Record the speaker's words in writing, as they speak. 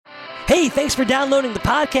Hey, thanks for downloading the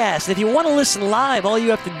podcast. If you want to listen live, all you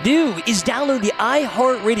have to do is download the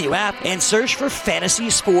iHeartRadio app and search for Fantasy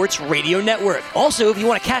Sports Radio Network. Also, if you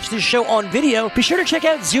want to catch this show on video, be sure to check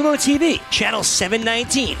out Zumo TV, channel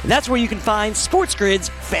 719. That's where you can find Sports Grid's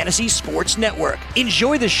Fantasy Sports Network.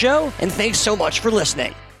 Enjoy the show, and thanks so much for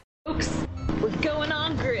listening. Folks, we're going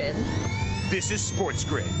on grid. This is Sports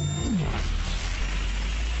Grid.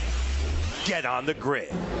 Get on the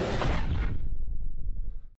grid.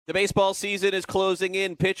 The baseball season is closing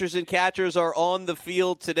in. Pitchers and catchers are on the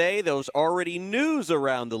field today. There's already news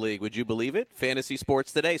around the league. Would you believe it? Fantasy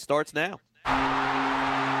Sports Today starts now.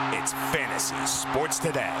 It's Fantasy Sports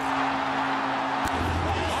Today.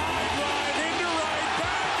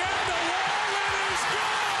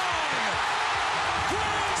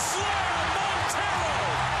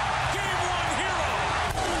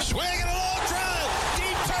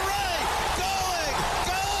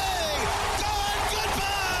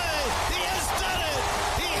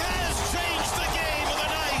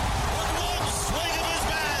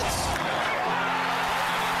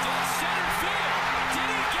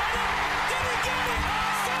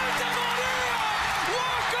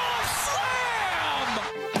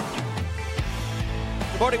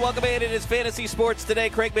 Morning, welcome in. It is Fantasy Sports Today.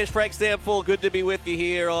 Craig Mish, Frank Stamful. Good to be with you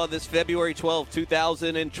here on this February 12,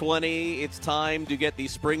 2020. It's time to get the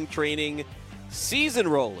spring training season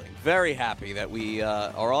rolling. Very happy that we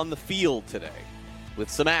are on the field today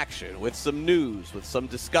with some action, with some news, with some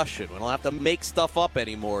discussion. We don't have to make stuff up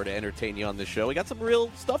anymore to entertain you on this show. We got some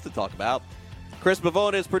real stuff to talk about. Chris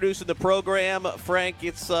Bavona is producing the program. Frank,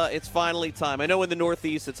 it's finally time. I know in the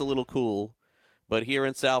Northeast it's a little cool. But here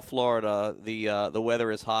in South Florida, the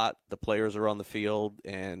weather is hot, the players are on the field,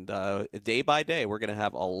 and day by day we're going to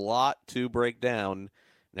have a lot to break down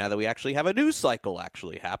now that we actually have a news cycle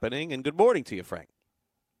actually happening. And good morning to you, Frank.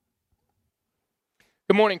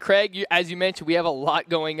 Good morning, Craig. As you mentioned, we have a lot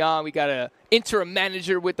going on. We got an interim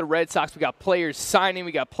manager with the Red Sox. We got players signing.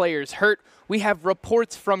 We got players hurt. We have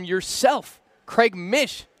reports from yourself, Craig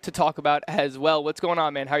Mish, to talk about as well. What's going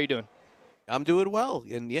on, man? How are you doing? I'm doing well,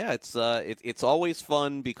 and yeah, it's always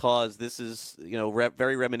fun because this is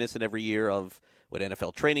very reminiscent every year of when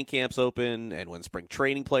NFL training camps open and when spring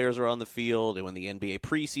training players are on the field and when the NBA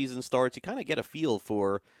preseason starts. You kind of get a feel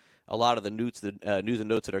for a lot of the news and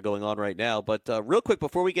notes that are going on right now. But real quick,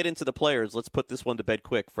 before we get into the players, let's put this one to bed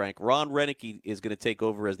quick, Frank. Ron Renicky is going to take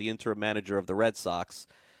over as the interim manager of the Red Sox.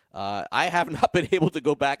 I have not been able to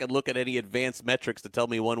go back and look at any advanced metrics to tell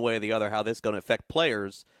me one way or the other how this is going to affect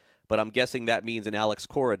players. But I'm guessing that means an Alex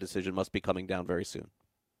Cora decision must be coming down very soon.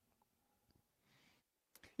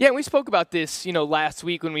 Yeah, we spoke about this, last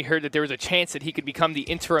week when we heard that there was a chance that he could become the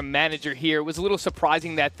interim manager here. It was a little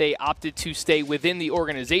surprising that they opted to stay within the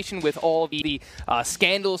organization with all the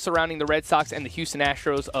scandals surrounding the Red Sox and the Houston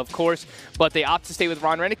Astros, of course. But they opt to stay with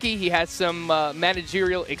Ron Renicky. He has some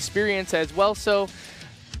managerial experience as well. So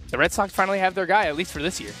the Red Sox finally have their guy, at least for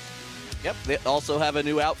this year. Yep, they also have a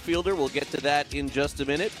new outfielder. We'll get to that in just a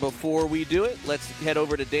minute. Before we do it, let's head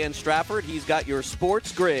over to Dan Strafford. He's got your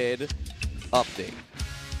Sports Grid update.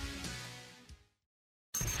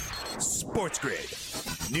 Sports Grid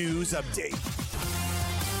News Update.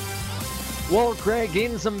 Well, Craig,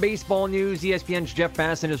 in some baseball news, ESPN's Jeff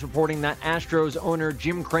Passan is reporting that Astros owner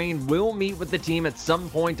Jim Crane will meet with the team at some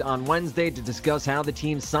point on Wednesday to discuss how the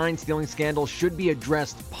team's sign-stealing scandal should be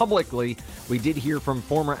addressed publicly. We did hear from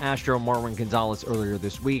former Astro Marwin Gonzalez earlier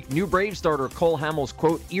this week. New Brave starter Cole Hamels,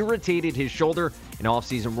 quote, irritated his shoulder in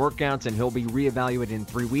off-season workouts, and he'll be reevaluated in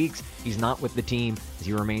 3 weeks. He's not with the team as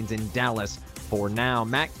he remains in Dallas for now.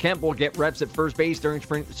 Matt Kemp will get reps at first base during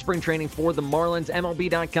spring training for the Marlins.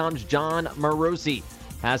 MLB.com's John Morosi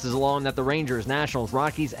passes along that the Rangers, Nationals,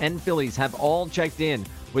 Rockies, and Phillies have all checked in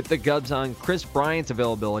with the Cubs on Chris Bryant's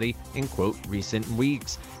availability in, quote, recent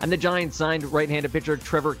weeks. And the Giants signed right-handed pitcher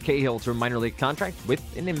Trevor Cahill to a minor league contract with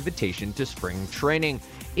an invitation to spring training.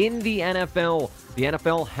 In the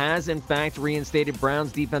NFL has, in fact, reinstated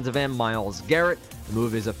Browns defensive end Myles Garrett. The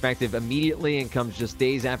move is effective immediately and comes just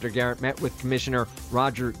days after Garrett met with Commissioner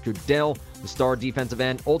Roger Goodell. The star defensive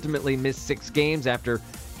end ultimately missed 6 games after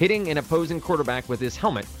hitting an opposing quarterback with his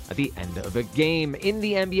helmet at the end of a game. In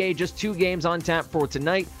the NBA, just 2 games on tap for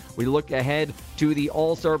tonight. We look ahead to the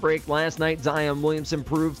All-Star break. Last night, Zion Williamson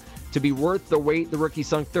proved to be worth the wait. The rookie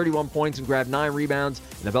sunk 31 points and grabbed 9 rebounds.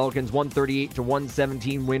 And the Pelicans'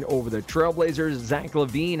 138-117 win over the Trailblazers. Zach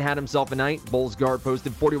LaVine had himself a night. Bulls guard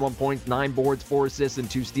posted 41 points, 9 boards, 4 assists, and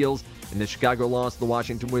 2 steals. And the Chicago lost the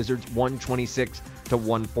Washington Wizards 126 to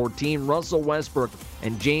 114. Russell Westbrook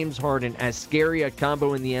and James Harden, as scary a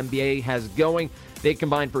combo in the NBA has going. They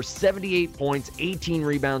combined for 78 points, 18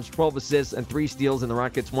 rebounds, 12 assists, and 3 steals in the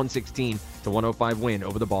Rockets' 116-105 win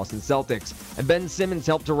over the Boston Celtics. And Ben Simmons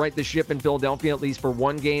helped to right the ship in Philadelphia, at least for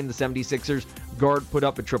one game. The 76ers guard put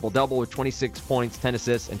up a triple-double with 26 points, 10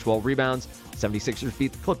 assists, and 12 rebounds. 76ers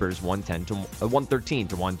beat the Clippers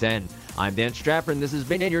 113-110. I'm Dan Strafford, and this has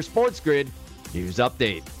been your Sports Grid News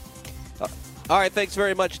Update. All right, thanks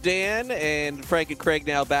very much, Dan. And Frank and Craig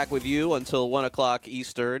now back with you until 1 o'clock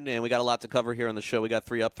Eastern. And we got a lot to cover here on the show. We got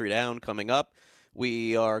 3 Up, 3 Down coming up.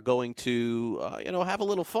 We are going to, have a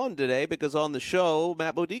little fun today because on the show,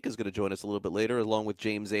 Matt Modica is going to join us a little bit later along with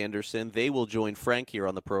James Anderson. They will join Frank here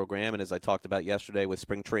on the program. And as I talked about yesterday with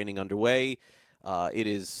spring training underway, it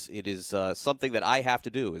is something that I have to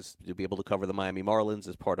do, is to be able to cover the Miami Marlins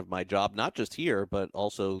as part of my job, not just here, but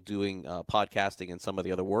also doing podcasting and some of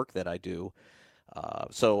the other work that I do.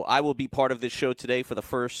 So I will be part of this show today for the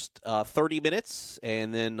first 30 minutes,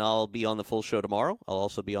 and then I'll be on the full show tomorrow. I'll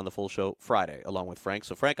also be on the full show Friday along with Frank.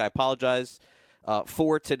 So, Frank, I apologize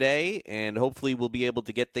for today, and hopefully we'll be able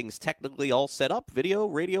to get things technically all set up,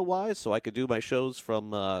 radio-wise, so I could do my shows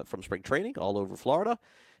from spring training all over Florida,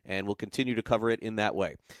 and we'll continue to cover it in that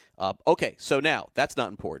way. Okay, so now, that's not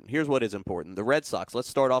important. Here's what is important. The Red Sox, let's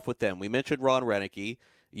start off with them. We mentioned Ron Renneke.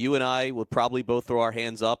 You and I would probably both throw our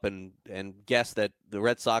hands up and guess that the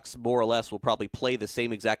Red Sox more or less will probably play the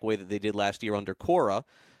same exact way that they did last year under Cora.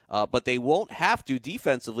 But they won't have to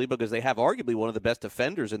defensively because they have arguably one of the best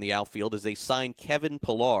defenders in the outfield as they signed Kevin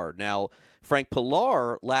Pillar. Now, Frank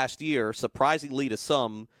Pillar last year, surprisingly to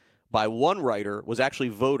some, by one writer, was actually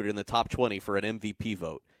voted in the top 20 for an MVP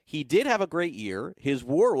vote. He did have a great year. His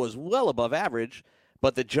WAR was well above average.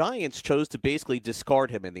 But the Giants chose to basically discard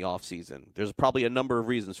him in the offseason. There's probably a number of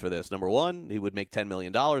reasons for this. Number one, he would make $10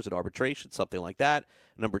 million in arbitration, something like that.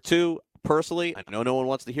 Number two, personally, I know no one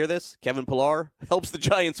wants to hear this, Kevin Pillar helps the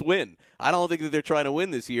Giants win. I don't think that they're trying to win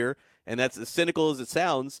this year, and that's as cynical as it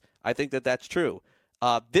sounds. I think that that's true.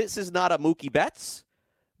 This is not a Mookie Betts,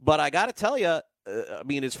 but I got to tell you,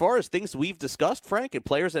 as far as things we've discussed, Frank, and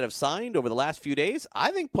players that have signed over the last few days, I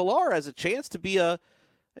think Pillar has a chance to be a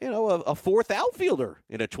fourth outfielder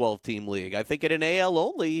in a 12-team league. I think in an AL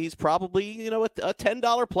only, he's probably, a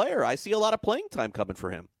 $10 player. I see a lot of playing time coming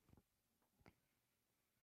for him.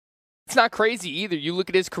 It's not crazy either. You look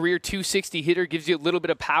at his career 260 hitter, gives you a little bit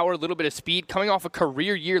of power, a little bit of speed. Coming off a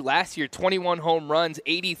career year last year, 21 home runs,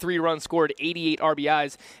 83 runs scored, 88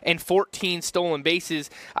 RBIs, and 14 stolen bases.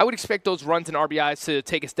 I would expect those runs and RBIs to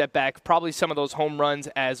take a step back, probably some of those home runs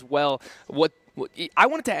as well. I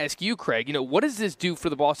wanted to ask you, Craig, what does this do for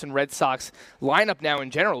the Boston Red Sox lineup now in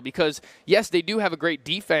general? Because, yes, they do have a great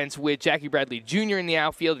defense with Jackie Bradley Jr. in the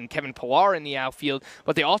outfield and Kevin Pillar in the outfield,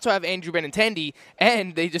 but they also have Andrew Benintendi,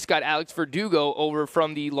 and they just got Alex Verdugo over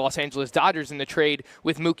from the Los Angeles Dodgers in the trade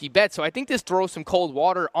with Mookie Betts. So I think this throws some cold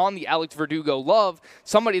water on the Alex Verdugo love,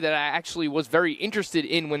 somebody that I actually was very interested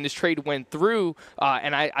in when this trade went through,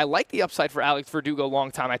 and I like the upside for Alex Verdugo long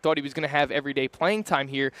time. I thought he was going to have everyday playing time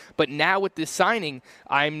here, but now with this signing,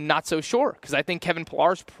 I'm not so sure because I think Kevin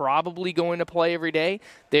Pillar's probably going to play every day.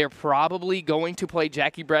 They're probably going to play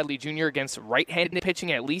Jackie Bradley Jr. against right-handed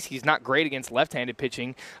pitching at least. He's not great against left-handed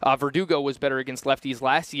pitching. Verdugo was better against lefties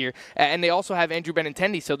last year. And they also have Andrew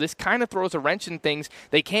Benintendi, so this kind of throws a wrench in things.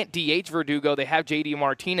 They can't DH Verdugo. They have J.D.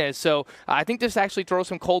 Martinez. So I think this actually throws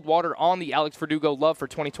some cold water on the Alex Verdugo love for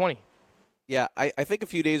 2020. Yeah, I think a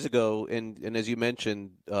few days ago, and as you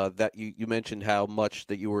mentioned, that you mentioned how much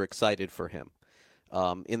that you were excited for him.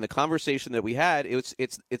 In the conversation that we had,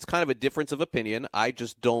 it's kind of a difference of opinion. I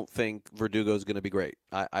just don't think Verdugo is going to be great.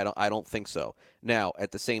 I don't think so. Now,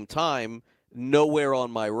 at the same time, nowhere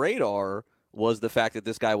on my radar was the fact that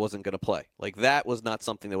this guy wasn't going to play. Like, that was not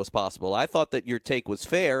something that was possible. I thought that your take was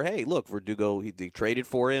fair. Hey, look, Verdugo, they traded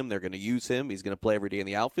for him. They're going to use him. He's going to play every day in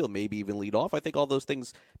the outfield, maybe even lead off. I think all those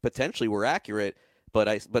things potentially were accurate.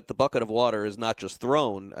 But the bucket of water is not just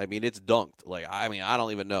thrown. It's dunked. I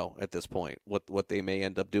don't even know at this point what they may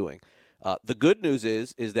end up doing. The good news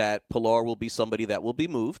is that Pillar will be somebody that will be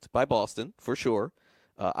moved by Boston for sure.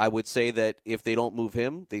 I would say that if they don't move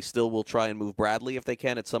him, they still will try and move Bradley if they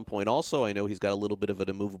can at some point also. I know he's got a little bit of an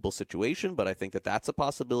immovable situation, but I think that that's a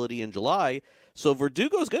possibility in July. So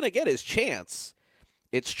Verdugo's going to get his chance.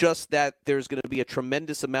 It's just that there's going to be a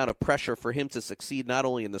tremendous amount of pressure for him to succeed not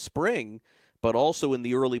only in the spring, but also in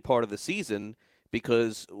the early part of the season,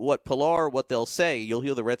 because what they'll say, you'll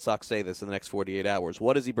hear the Red Sox say this in the next 48 hours.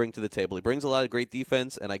 What does he bring to the table? He brings a lot of great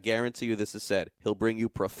defense, and I guarantee you this is said. He'll bring you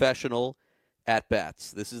professional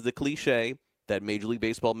at-bats. This is the cliche that Major League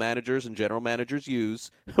Baseball managers and general managers use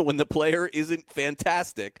when the player isn't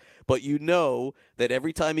fantastic, but you know that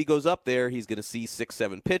every time he goes up there, he's going to see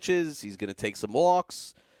 6-7 pitches, he's going to take some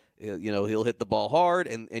walks, he'll hit the ball hard,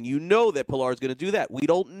 and you know that Pilar's going to do that. We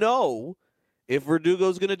don't know if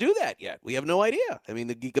Verdugo's going to do that yet. We have no idea. I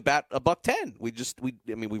mean, he could bat $110.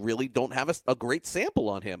 We really don't have a great sample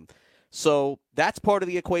on him. So that's part of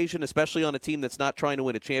the equation, especially on a team that's not trying to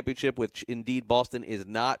win a championship, which indeed Boston is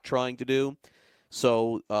not trying to do.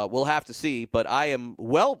 So we'll have to see. But I am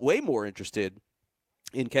way more interested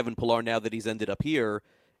in Kevin Pillar now that he's ended up here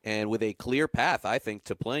and with a clear path, I think,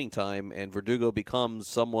 to playing time. And Verdugo becomes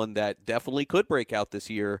someone that definitely could break out this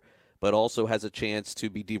year, but also has a chance to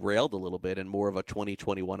be derailed a little bit and more of a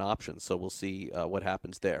 2021 option. So we'll see what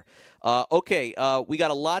happens there. Okay, we got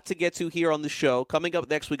a lot to get to here on the show. Coming up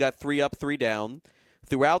next, we got 3 Up, 3 Down.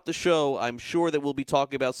 Throughout the show, I'm sure that we'll be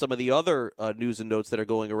talking about some of the other news and notes that are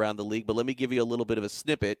going around the league, but let me give you a little bit of a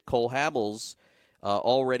snippet. Cole Hamels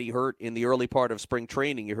already hurt in the early part of spring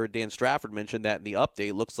training. You heard Dan Strafford mention that in the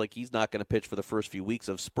update. Looks like he's not going to pitch for the first few weeks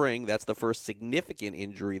of spring. That's the first significant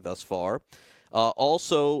injury thus far.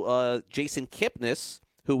 Also, Jason Kipnis,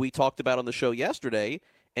 who we talked about on the show yesterday,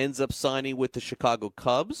 ends up signing with the Chicago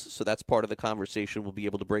Cubs. So that's part of the conversation we'll be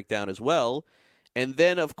able to break down as well. And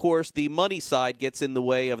then, of course, the money side gets in the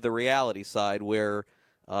way of the reality side, where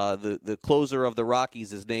the closer of the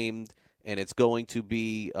Rockies is named, and it's going to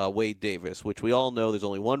be Wade Davis, which we all know there's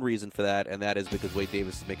only one reason for that, and that is because Wade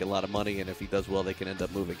Davis is making a lot of money, and if he does well, they can end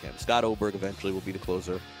up moving him. Scott Oberg eventually will be the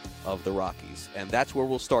closer of the Rockies, and that's where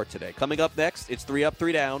we'll start today. Coming up next, it's 3 Up,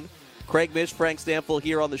 3 Down. Craig Mish, Frank Stanfill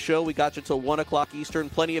here on the show. We got you till 1 o'clock Eastern.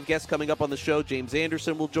 Plenty of guests coming up on the show. James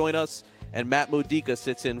Anderson will join us, and Matt Modica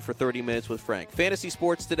sits in for 30 minutes with Frank. Fantasy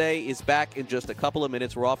Sports Today is back in just a couple of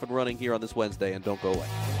minutes. We're off and running here on this Wednesday, and don't go away.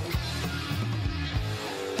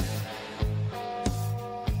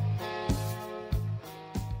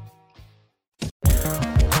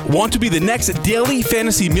 Want to be the next daily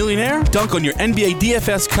fantasy millionaire? Dunk on your NBA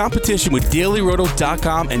DFS competition with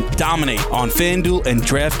DailyRoto.com and dominate on FanDuel and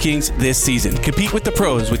DraftKings this season. Compete with the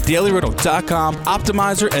pros with DailyRoto.com,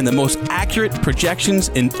 Optimizer, and the most accurate projections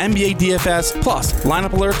in NBA DFS, plus lineup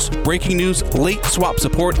alerts, breaking news, late swap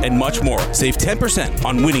support, and much more. Save 10%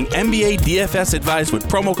 on winning NBA DFS advice with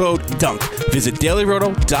promo code DUNK. Visit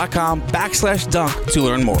DailyRoto.com/dunk to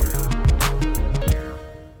learn more.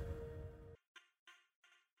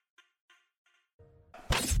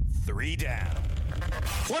 3 down.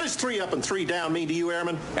 What does 3 up and 3 down mean to you,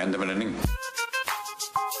 Airman? End of an inning.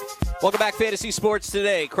 Welcome back, Fantasy Sports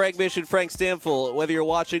Today. Craig Mish and Frank Stanfill. Whether you're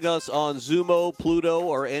watching us on Zumo, Pluto,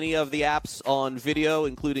 or any of the apps on video,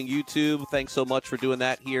 including YouTube, thanks so much for doing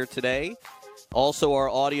that here today. Also, our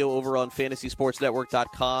audio over on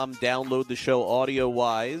FantasySportsNetwork.com. Download the show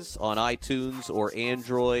audio-wise on iTunes or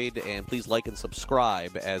Android, and please like and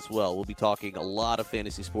subscribe as well. We'll be talking a lot of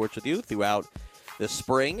fantasy sports with you throughout the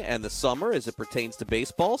spring and the summer as it pertains to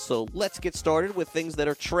baseball. So let's get started with things that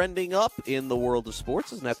are trending up in the world of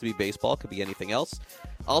sports. It doesn't have to be baseball. It could be anything else.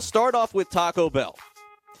 I'll start off with Taco Bell.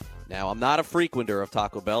 Now, I'm not a frequenter of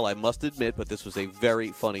Taco Bell, I must admit, but this was a very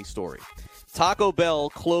funny story. Taco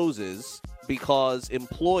Bell closes because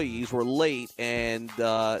employees were late, and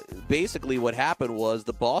basically what happened was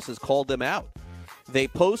the bosses called them out. They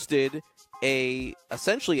posted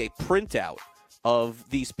essentially a printout of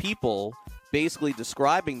these people basically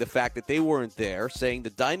describing the fact that they weren't there, saying the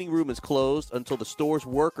dining room is closed until the store's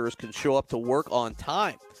workers can show up to work on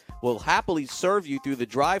time. We'll happily serve you through the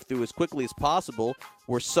drive-thru as quickly as possible.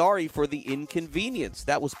 We're sorry for the inconvenience.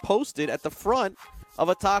 That was posted at the front of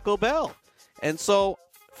a Taco Bell. And so,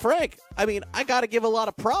 Frank, I mean, I got to give a lot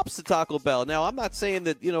of props to Taco Bell. Now, I'm not saying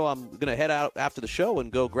that, I'm going to head out after the show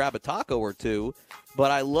and go grab a taco or two,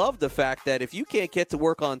 but I love the fact that if you can't get to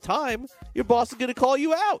work on time, your boss is going to call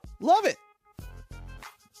you out. Love it.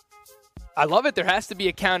 I love it. There has to be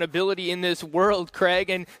accountability in this world, Craig.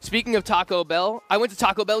 And speaking of Taco Bell, I went to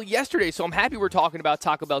Taco Bell yesterday, so I'm happy we're talking about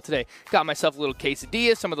Taco Bell today. Got myself a little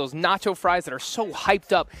quesadilla, some of those nacho fries that are so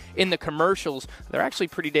hyped up in the commercials. They're actually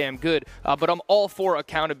pretty damn good, but I'm all for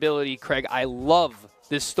accountability, Craig. I love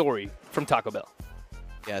this story from Taco Bell.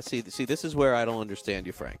 Yeah, see, this is where I don't understand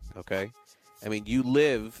you, Frank, okay? I mean, you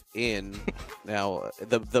live in, now,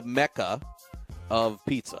 the mecca of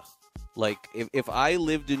pizza. Like, if I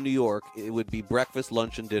lived in New York, it would be breakfast,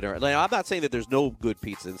 lunch, and dinner. Now, I'm not saying that there's no good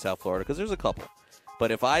pizza in South Florida, because there's a couple.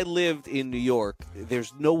 But if I lived in New York,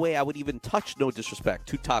 there's no way I would even touch, no disrespect,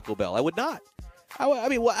 to Taco Bell. I would not. I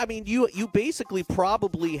mean, you basically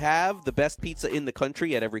probably have the best pizza in the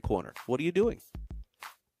country at every corner. What are you doing?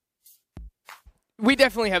 We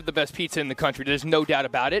definitely have the best pizza in the country. There's no doubt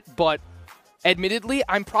about it, but Admittedly,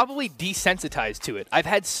 I'm probably desensitized to it. I've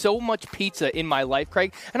had so much pizza in my life,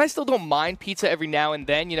 Craig, and I still don't mind pizza every now and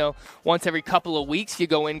then. Once every couple of weeks, you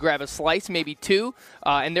go in, grab a slice, maybe two.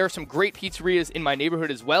 And there are some great pizzerias in my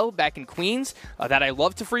neighborhood as well, back in Queens, that I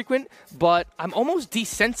love to frequent. But I'm almost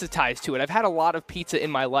desensitized to it. I've had a lot of pizza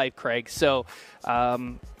in my life, Craig. So,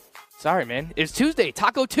 sorry, man. It's Tuesday,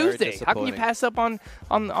 Taco Tuesday. How can you pass up on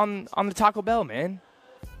the Taco Bell, man?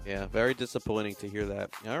 Yeah, very disappointing to hear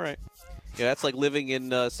that. All right. Yeah, that's like living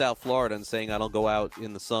in South Florida and saying I don't go out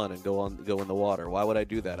in the sun and go in the water. Why would I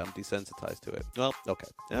do that? I'm desensitized to it. Well, okay.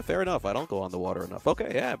 Yeah, fair enough. I don't go on the water enough. Okay,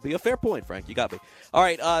 yeah, be a fair point, Frank. You got me. All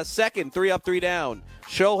right, second, 3 up, 3 down.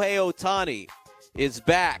 Shohei Ohtani is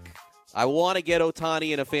back. I want to get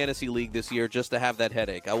Ohtani in a fantasy league this year just to have that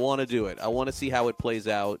headache. I want to do it. I want to see how it plays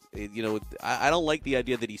out. I don't like the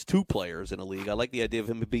idea that he's 2 players in a league. I like the idea of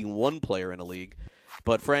him being 1 player in a league.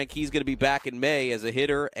 But, Frank, he's going to be back in May as a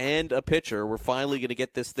hitter and a pitcher. We're finally going to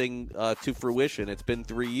get this thing to fruition. It's been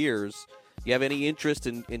 3 years. Do you have any interest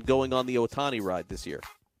in going on the Ohtani ride this year?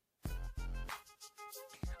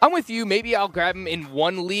 I'm with you. Maybe I'll grab him in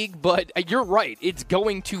 1 league, but you're right. It's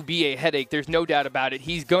going to be a headache. There's no doubt about it.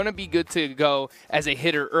 He's going to be good to go as a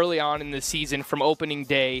hitter early on in the season from opening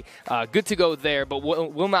day. Good to go there, but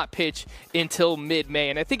will not pitch until mid-May.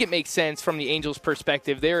 And I think it makes sense from the Angels'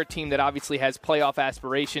 perspective. They're a team that obviously has playoff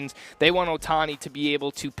aspirations. They want Ohtani to be able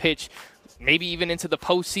to pitch maybe even into the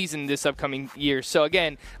postseason this upcoming year. So,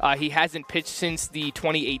 again, he hasn't pitched since the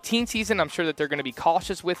 2018 season. I'm sure that they're going to be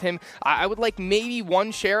cautious with him. I would like maybe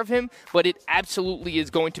 1 share of him, but it absolutely is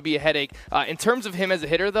going to be a headache. In terms of him as a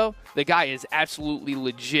hitter, though, the guy is absolutely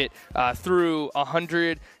legit. Through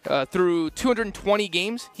 220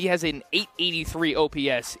 games, he has an 883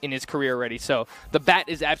 OPS in his career already. So the bat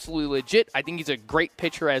is absolutely legit. I think he's a great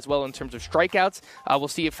pitcher as well in terms of strikeouts. We'll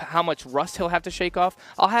see how much rust he'll have to shake off.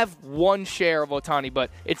 I'll have 1 share of Ohtani, but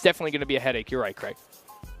it's definitely going to be a headache. You're right, Craig.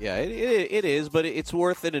 Yeah, it is, but it's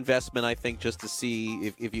worth an investment, I think, just to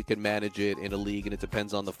see if you can manage it in a league, and it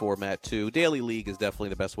depends on the format, too. Daily league is definitely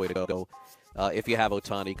the best way to go. If you have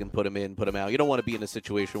Ohtani, you can put him in, put him out. You don't want to be in a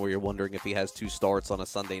situation where you're wondering if he has 2 starts on a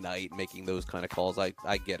Sunday night, making those kind of calls. I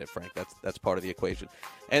get it, Frank. That's part of the equation.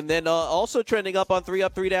 And then also trending up on 3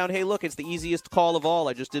 up, 3 down. Hey, look, it's the easiest call of all.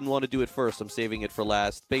 I just didn't want to do it first. I'm saving it for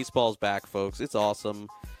last. Baseball's back, folks. It's awesome.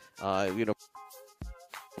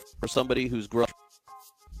 For somebody who's grown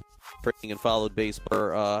and followed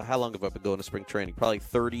baseball, how long have I been going to spring training? Probably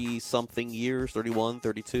 30-something years, 31,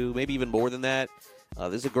 32, maybe even more than that.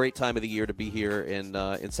 This is a great time of the year to be here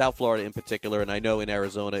in South Florida in particular, and I know in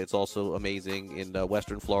Arizona it's also amazing. In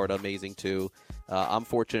Western Florida, amazing too. I'm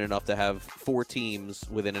fortunate enough to have 4 teams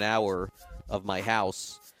within an hour of my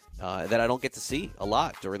house that I don't get to see a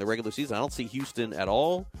lot during the regular season. I don't see Houston at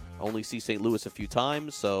all. I only see St. Louis a few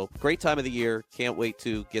times. So great time of the year. Can't wait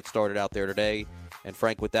to get started out there today. And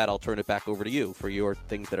Frank, with that, I'll turn it back over to you for your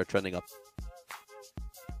things that are trending up.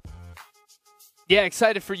 Yeah,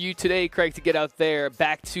 excited for you today, Craig, to get out there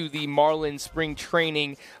back to the Marlins spring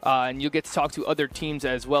training, and you'll get to talk to other teams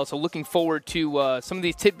as well. So looking forward to some of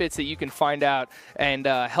these tidbits that you can find out and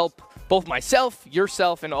help both myself,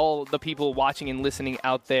 yourself, and all the people watching and listening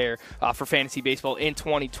out there for fantasy baseball in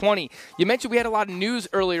 2020. You mentioned we had a lot of news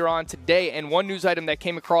earlier on today, and one news item that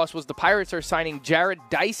came across was the Pirates are signing Jared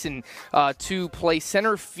Dyson to play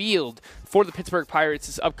center field for the Pittsburgh Pirates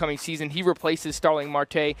this upcoming season. He replaces Starling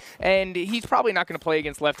Marte, and he's probably not going to play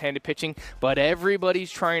against left-handed pitching, but everybody's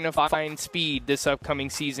trying to find speed this upcoming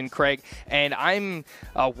season, Craig, and I'm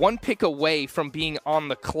 1 pick away from being on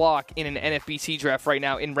the clock in an NFBC draft right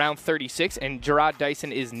now in round 36, and Jared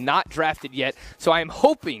Dyson is not drafted yet, so I'm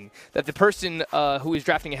hoping that the person who is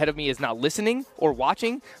drafting ahead of me is not listening or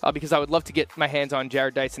watching, because I would love to get my hands on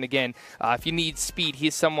Jared Dyson again. If you need speed, he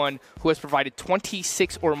is someone who has provided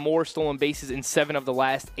 26 or more stolen bases in 7 of the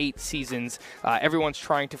last 8 seasons. Everyone's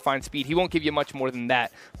trying to find speed. He won't give you much more than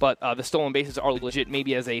that, but the stolen bases are legit,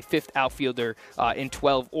 maybe as a 5th outfielder in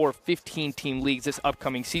 12 or 15 team leagues this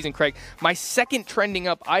upcoming season, Craig. My second trending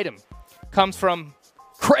up item comes from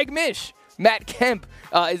Craig Mish. Matt Kemp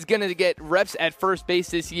is going to get reps at first base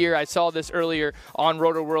this year. I saw this earlier on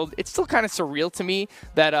Roto World. It's still kind of surreal to me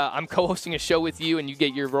that I'm co-hosting a show with you and you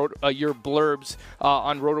get your blurbs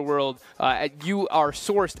on Roto World. You are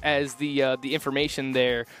sourced as the information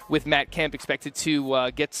there with Matt Kemp expected to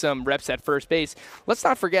get some reps at first base. Let's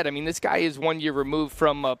not forget, I mean, this guy is 1 year removed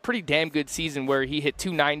from a pretty damn good season where he hit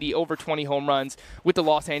 290, over 20 home runs with the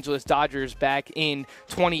Los Angeles Dodgers back in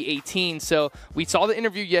 2018. So we saw the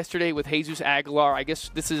interview yesterday with Jesus Jesus Aguilar. I guess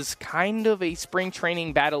this is kind of a spring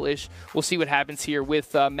training battle-ish. We'll see what happens here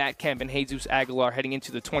with Matt Kemp and Jesus Aguilar heading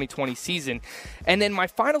into the 2020 season. And then my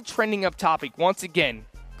final trending up topic, once again,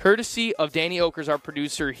 courtesy of Danny Okers, our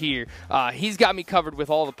producer here. He's got me covered with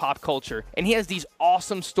all the pop culture, and he has these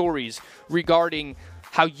awesome stories regarding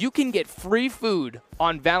how you can get free food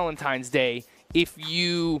on Valentine's Day if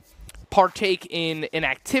you partake in an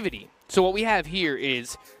activity. So what we have here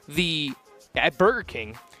is at Burger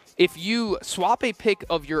King, if you swap a pic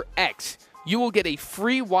of your ex, you will get a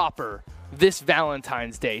free Whopper this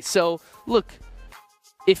Valentine's Day. So look,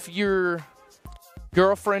 if your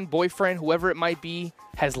girlfriend, boyfriend, whoever it might be,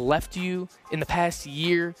 has left you in the past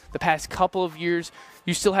year, the past couple of years,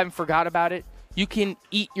 you still haven't forgot about it, you can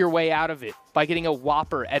eat your way out of it by getting a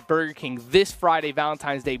Whopper at Burger King this Friday,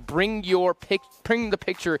 Valentine's Day. Bring the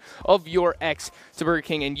picture of your ex to Burger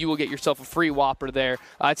King, and you will get yourself a free Whopper there.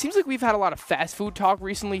 It seems like we've had a lot of fast food talk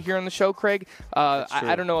recently here on the show, Craig.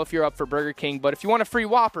 I don't know if you're up for Burger King, but if you want a free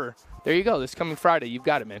Whopper, there you go. This coming Friday, you've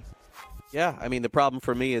got it, man. Yeah, I mean, the problem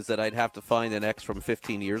for me is that I'd have to find an ex from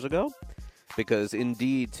 15 years ago, because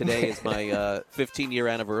indeed today is my 15-year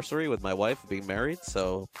anniversary with my wife being married,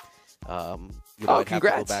 so... I'd congrats. have to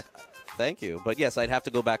go back. Thank you. But yes, I'd have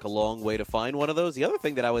to go back a long way to find one of those. The other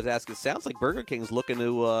thing that I was asking, it sounds like Burger King's looking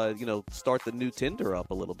to, start the new Tinder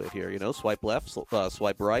up a little bit here. Swipe left,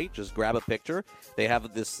 swipe right, just grab a picture. They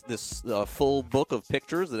have this full book of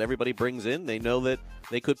pictures that everybody brings in. They know that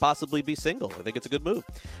they could possibly be single. I think it's a good move.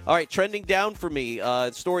 All right, trending down for me.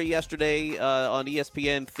 Story yesterday on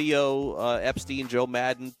ESPN, Theo Epstein, Joe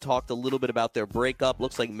Madden talked a little bit about their breakup.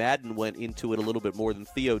 Looks like Madden went into it a little bit more than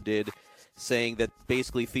Theo did, saying that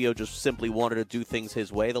basically Theo just simply wanted to do things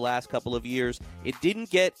his way the last couple of years. It didn't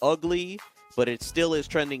get ugly, but it still is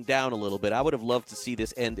trending down a little bit. I would have loved to see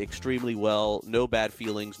this end extremely well. No bad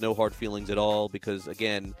feelings, no hard feelings at all, because,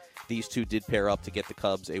 again, these two did pair up to get the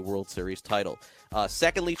Cubs a World Series title.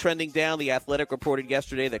 Secondly, trending down, The Athletic reported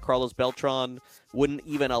yesterday that Carlos Beltran wouldn't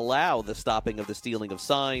even allow the stopping of the stealing of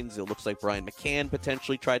signs. It looks like Brian McCann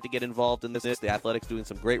potentially tried to get involved in this. The Athletic's doing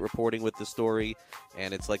some great reporting with this story,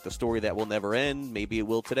 and it's like the story that will never end. Maybe it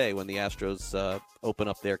will today when the Astros open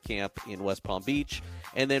up their camp in West Palm Beach.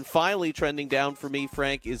 And then finally, trending down for me,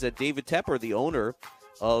 Frank, is that David Tepper, the owner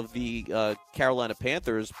of the Carolina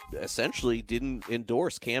Panthers, essentially didn't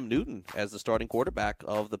endorse Cam Newton as the starting quarterback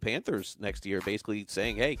of the Panthers next year, basically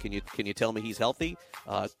saying, hey, can you tell me he's healthy?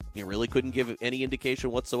 You really couldn't give any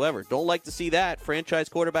indication whatsoever. Don't like to see that. Franchise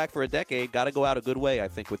quarterback for a decade. Got to go out a good way, I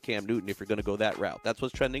think, with Cam Newton if you're going to go that route. That's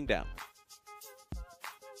what's trending down.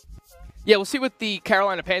 Yeah, we'll see what the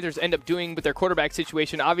Carolina Panthers end up doing with their quarterback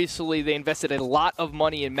situation. Obviously, they invested a lot of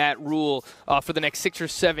money in Matt Rule for the next 6 or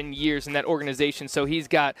 7 years in that organization, so he's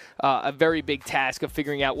got a very big task of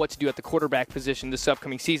figuring out what to do at the quarterback position this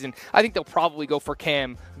upcoming season. I think they'll probably go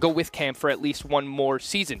with Cam for at least one more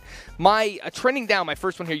season. My trending down, my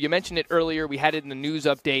first one here, you mentioned it earlier. We had it in the news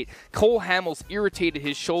update. Cole Hamels irritated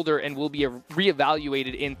his shoulder and will be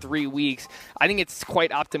reevaluated in 3 weeks. I think it's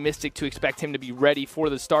quite optimistic to expect him to be ready for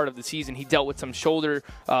the start of the season. He dealt with some shoulder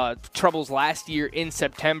troubles last year in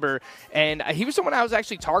September, and he was someone I was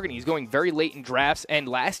actually targeting. He's going very late in drafts, and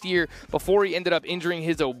last year, before he ended up injuring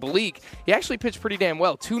his oblique, he actually pitched pretty damn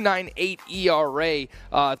well. 2.98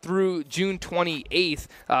 ERA through June 28th.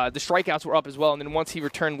 The strikeouts were up as well, and then once he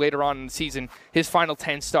returned later on in the season, his final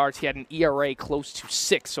 10 starts, he had an ERA close to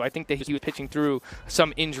 6, so I think that he was pitching through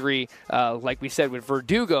some injury, like we said, with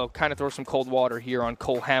Verdugo, kind of throw some cold water here on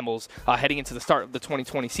Cole Hamels heading into the start of the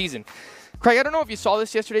 2020 season. Craig, I don't know if you saw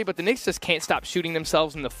this yesterday, but the Knicks just can't stop shooting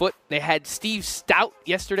themselves in the foot. They had Steve Stout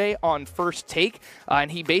yesterday on First Take, and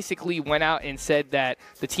he basically went out and said that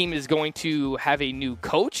the team is going to have a new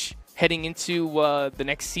coach heading into the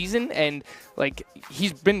next season, and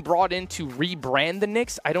he's been brought in to rebrand the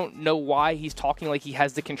Knicks. I don't know why he's talking like he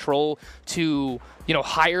has the control to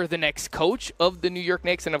hire the next coach of the New York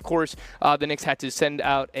Knicks. And of course the Knicks had to send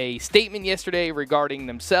out a statement yesterday regarding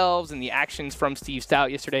themselves and the actions from Steve Stout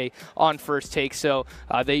yesterday on First Take. So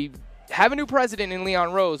they have a new president in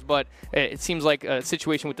Leon Rose, but it seems like a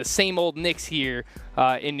situation with the same old Knicks here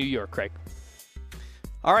in New York, Craig.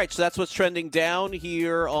 All right, so that's what's trending down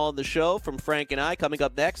here on the show from Frank and I. Coming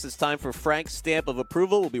up next, it's time for Frank's Stamp of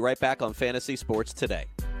Approval. We'll be right back on Fantasy Sports Today.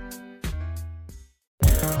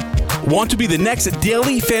 Want to be the next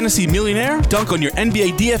daily fantasy millionaire? Dunk on your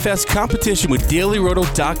NBA DFS competition with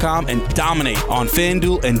DailyRoto.com and dominate on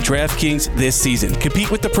FanDuel and DraftKings this season.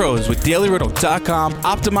 Compete with the pros with DailyRoto.com,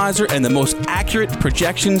 Optimizer, and the most accurate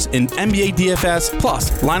projections in NBA DFS,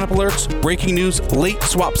 plus lineup alerts, breaking news, late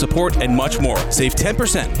swap support, and much more. Save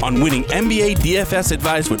 10% on winning NBA DFS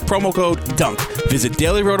advice with promo code DUNK. Visit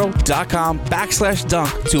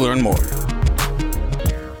DailyRoto.com/dunk to learn more.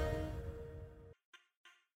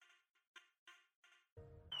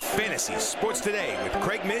 Fantasy Sports Today with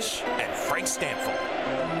Craig Mish and Frank Stanfield.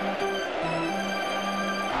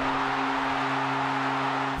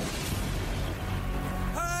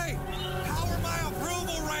 Hey, how are my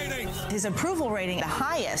approval ratings? His approval rating, the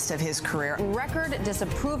highest of his career. Record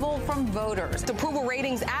disapproval from voters. Approval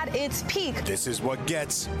ratings at its peak. This is what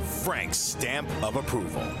gets Frank's stamp of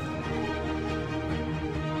approval.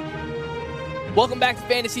 Welcome back to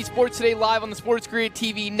Fantasy Sports Today, live on the Sports Grid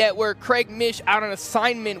TV network. Craig Mish out on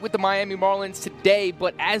assignment with the Miami Marlins today,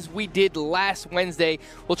 but as we did last Wednesday,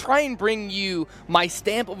 we'll try and bring you my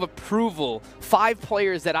stamp of approval, 5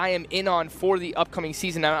 players that I am in on for the upcoming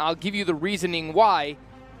season, and I'll give you the reasoning why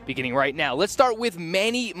beginning right now. Let's start with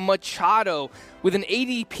Manny Machado with an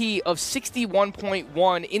ADP of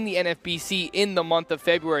 61.1 in the NFBC in the month of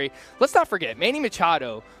February. Let's not forget, Manny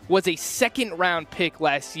Machado was a second-round pick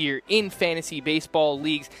last year in fantasy baseball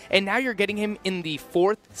leagues, and now you're getting him in the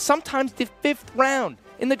 4th, sometimes the 5th round.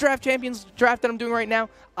 In the Draft Champions draft that I'm doing right now,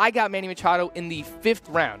 I got Manny Machado in the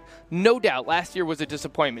 5th round. No doubt, last year was a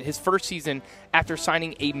disappointment. His first season after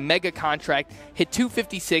signing a mega contract, hit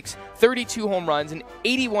 256, 32 home runs, and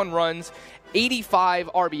 81 runs,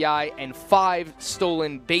 85 RBI, and 5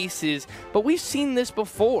 stolen bases. But we've seen this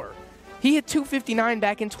before. He hit 259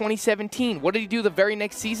 back in 2017. What did he do the very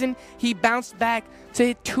next season? He bounced back to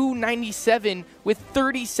hit 297 with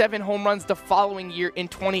 37 home runs the following year in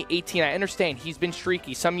 2018. I understand he's been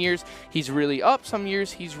streaky. Some years he's really up, some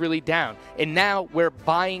years he's really down. And now we're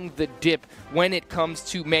buying the dip when it comes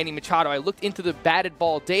to Manny Machado. I looked into the batted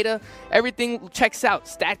ball data. Everything checks out.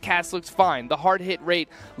 StatCast looks fine. The hard hit rate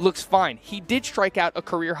looks fine. He did strike out a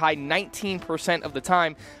career high 19% of the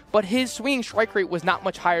time, but his swinging strike rate was not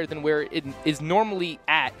much higher than where it is normally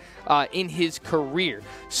at in his career.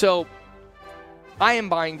 So I am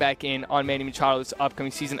buying back in on Manny Machado this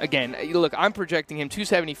upcoming season. Again, look, I'm projecting him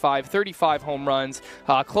 275, 35 home runs,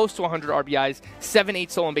 close to 100 RBIs,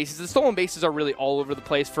 7-8 stolen bases. The stolen bases are really all over the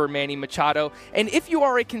place for Manny Machado. And if you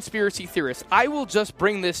are a conspiracy theorist, I will just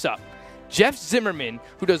bring this up. Jeff Zimmerman,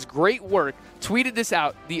 who does great work, tweeted this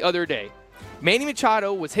out the other day. Manny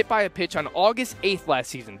Machado was hit by a pitch on August 8th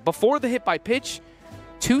last season. Before the hit by pitch,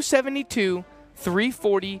 272,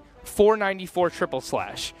 340, 494 triple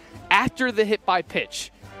slash. After the hit by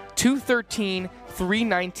pitch, 213,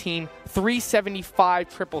 319,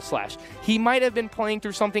 375 triple slash. He might have been playing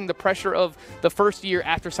through something, the pressure of the first year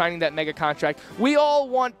after signing that mega contract. We all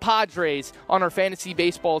want Padres on our fantasy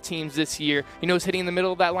baseball teams this year. You know who's hitting in the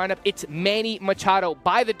middle of that lineup? It's Manny Machado.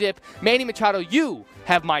 Buy the dip. Manny Machado, you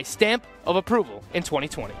have my stamp of approval in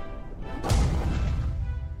 2020.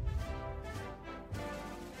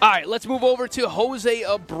 All right, let's move over to Jose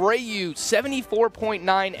Abreu, 74.9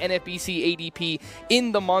 NFBC ADP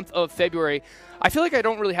in the month of February. I feel like I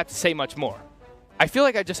don't really have to say much more. I feel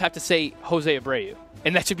like I just have to say Jose Abreu,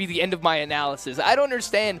 and that should be the end of my analysis. I don't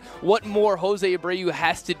understand what more Jose Abreu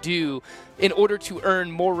has to do in order to earn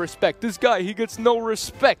more respect. This guy, he gets no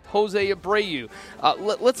respect, Jose Abreu.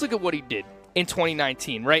 Let's look at what he did in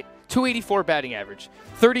 2019, right? 284 batting average,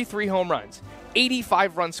 33 home runs,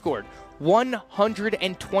 85 runs scored,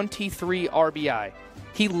 123 RBI.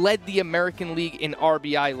 He led the American League in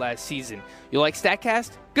RBI last season. You like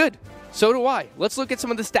StatCast? Good. So do I. Let's look at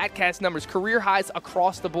some of the StatCast numbers. Career highs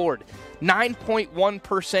across the board.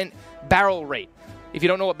 9.1% barrel rate. If you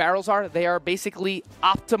don't know what barrels are, they are basically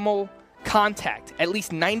optimal contact. At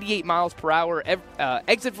least 98 miles per hour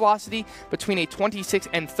exit velocity between a 26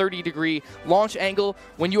 and 30 degree launch angle.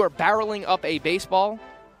 When you are barreling up a baseball,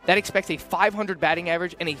 that expects a 500 batting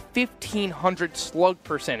average and a 1,500 slug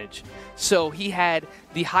percentage. So he had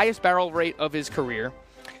the highest barrel rate of his career.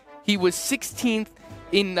 He was 16th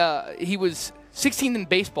in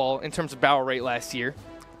baseball in terms of barrel rate last year.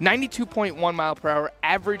 92.1 mile per hour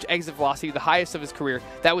average exit velocity, the highest of his career.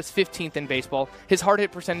 That was 15th in baseball. His hard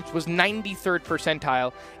hit percentage was 93rd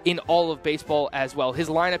percentile in all of baseball as well. His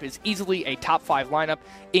lineup is easily a top 5 lineup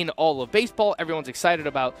in all of baseball. Everyone's excited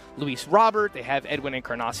about Luis Robert. They have Edwin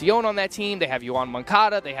Encarnacion on that team. They have Yohan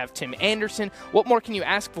Moncada. They have Tim Anderson. What more can you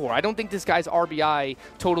ask for? I don't think this guy's RBI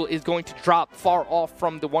total is going to drop far off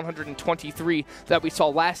from the 123 that we saw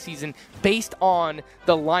last season based on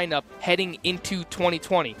the lineup heading into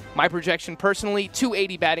 2020. 2020. My projection personally,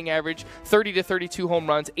 280 batting average, 30 to 32 home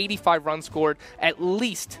runs, 85 runs scored, at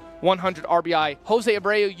least 100 RBI. Jose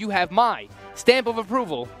Abreu, you have my stamp of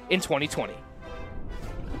approval in 2020.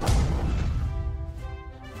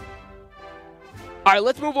 All right,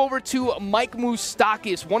 let's move over to Mike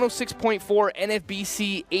Moustakas, 106.4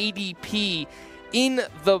 NFBC ADP in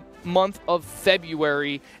the month of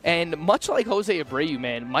February. And much like Jose Abreu,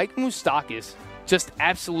 man, Mike Moustakas just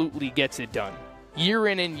absolutely gets it done. Year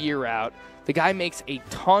in and year out. The guy makes a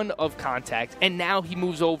ton of contact, and now he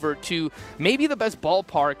moves over to maybe the best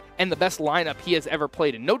ballpark and the best lineup he has ever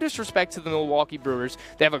played in. No disrespect to the Milwaukee Brewers.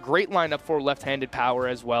 They have a great lineup for left-handed power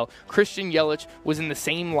as well. Christian Yelich was in the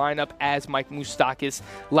same lineup as Mike Moustakas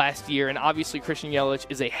last year, and obviously Christian Yelich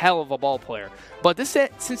is a hell of a ball player. But this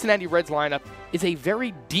Cincinnati Reds lineup is a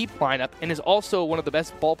very deep lineup and is also one of the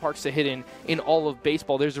best ballparks to hit in all of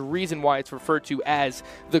baseball. There's a reason why it's referred to as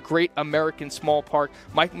the Great American Small Park.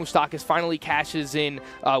 Mike Moustakas finally cashes in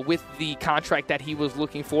with the contract that he was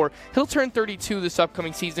looking for. He'll turn 32 this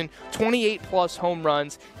upcoming season, 28-plus home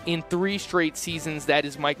runs in 3 straight seasons. That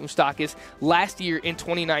is Mike Moustakas. Last year in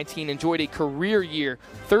 2019 enjoyed a career year,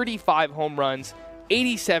 35 home runs,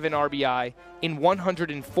 87 RBI in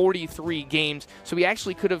 143 games. So he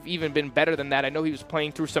actually could have even been better than that. I know he was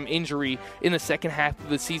playing through some injury in the second half of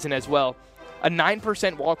the season as well. A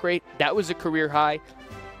 9% walk rate, that was a career high.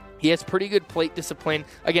 He has pretty good plate discipline.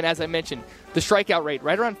 Again, as I mentioned, the strikeout rate,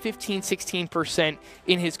 right around 16%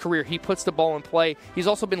 in his career. He puts the ball in play. He's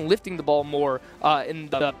also been lifting the ball more in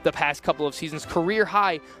the past couple of seasons. Career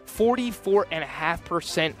high,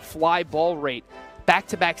 44.5% fly ball rate.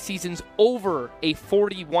 Back-to-back seasons over a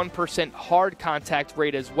 41% hard contact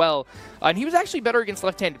rate as well. And he was actually better against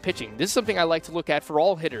left-handed pitching. This is something I like to look at for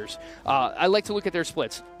all hitters. I like to look at their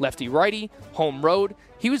splits. Lefty-righty, home road.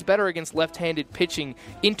 He was better against left-handed pitching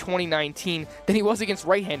in 2019 than he was against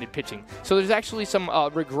right-handed pitching. So there's actually some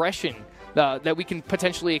regression that we can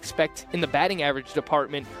potentially expect in the batting average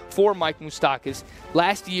department for Mike Moustakas.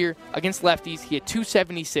 Last year, against lefties, he had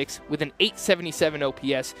 276 with an 877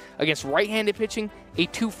 OPS. Against right-handed pitching, a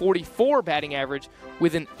 244 batting average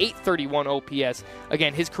with an 831 OPS.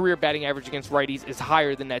 Again, his career batting average against righties is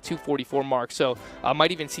higher than that 244 mark, so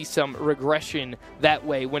might even see some regression that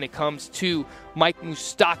way when it comes to Mike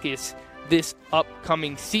Moustakas this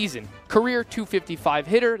upcoming season. Career 255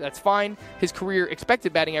 hitter, that's fine. His career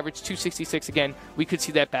expected batting average 266. Again, we could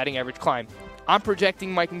see that batting average climb. I'm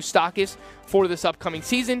projecting Mike Moustakas for this upcoming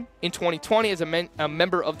season in 2020 as a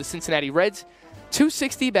member of the Cincinnati Reds.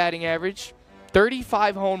 260 batting average,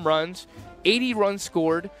 35 home runs, 80 runs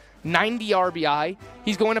scored, 90 RBI.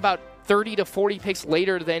 He's going about 30 to 40 picks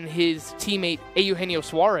later than his teammate Eugenio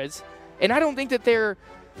Suarez. And I don't think that their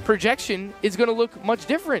projection is going to look much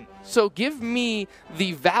different. So give me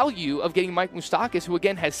the value of getting Mike Moustakas, who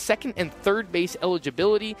again has second and third base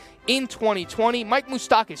eligibility in 2020. Mike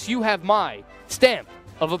Moustakas, you have my stamp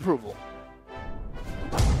of approval.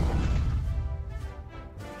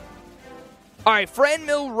 All right,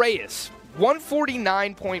 Franmil Reyes,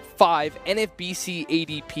 149.5 NFBC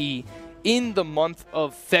ADP in the month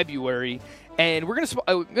of February. And we're going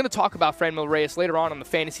to talk about Franmil Reyes later on the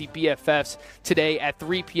Fantasy BFFs today at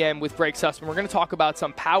 3 p.m. with Greg Sussman. We're going to talk about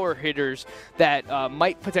some power hitters that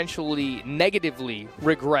might potentially negatively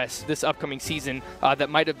regress this upcoming season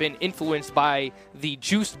that might have been influenced by the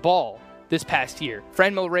juiced ball this past year.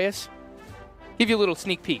 Franmil Reyes, give you a little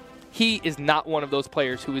sneak peek. He is not one of those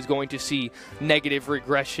players who is going to see negative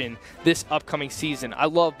regression this upcoming season. I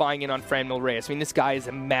love buying in on Franmil Reyes. I mean, this guy is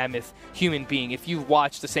a mammoth human being. If you've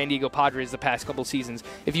watched the San Diego Padres the past couple seasons,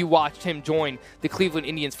 if you watched him join the Cleveland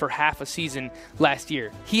Indians for half a season last year,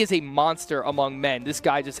 he is a monster among men. This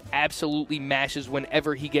guy just absolutely mashes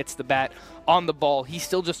whenever he gets the bat on the ball. He's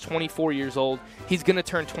still just 24 years old. He's going to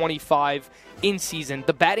turn 25 in season.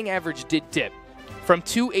 The batting average did dip from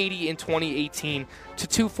 280 in 2018 to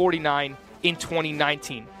 249 in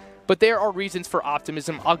 2019. But there are reasons for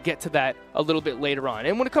optimism. I'll get to that a little bit later on.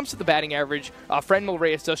 And when it comes to the batting average, Franmil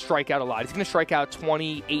Reyes does strike out a lot. He's going to strike out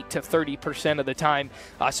 28 to 30% of the time.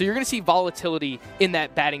 So you're going to see volatility in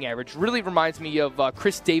that batting average. Really reminds me of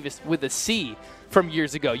Chris Davis with a C from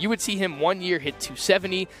years ago. You would see him one year hit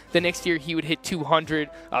 270, the next year he would hit 200,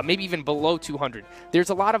 maybe even below 200. There's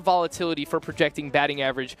a lot of volatility for projecting batting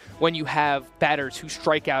average when you have batters who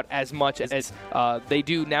strike out as much as they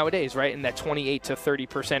do nowadays, right? In that 28 to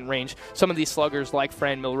 30% range. Some of these sluggers like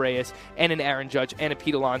Franmil Reyes and an Aaron Judge and a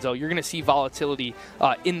Pete Alonso, you're going to see volatility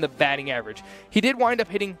in the batting average. He did wind up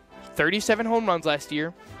hitting 37 home runs last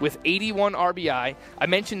year with 81 RBI. I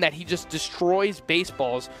mentioned that he just destroys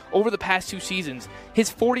baseballs over the past 2 seasons. His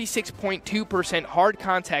 46.2% hard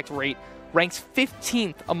contact rate ranks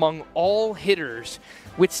 15th among all hitters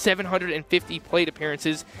with 750 plate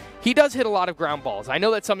appearances. He does hit a lot of ground balls. I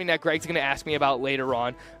know that's something that Greg's going to ask me about later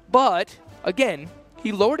on. But, again,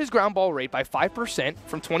 he lowered his ground ball rate by 5%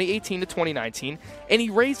 from 2018 to 2019, and he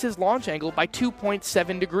raised his launch angle by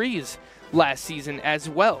 2.7 degrees last season as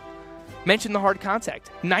well. Mention the hard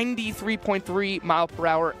contact, 93.3 mile per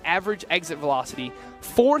hour average exit velocity,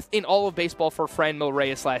 4th in all of baseball for Franmil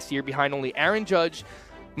Reyes last year, behind only Aaron Judge,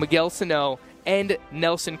 Miguel Sano, and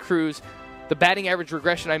Nelson Cruz. The batting average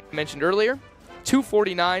regression I mentioned earlier,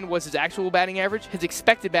 249 was his actual batting average. His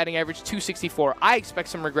expected batting average, 264. I expect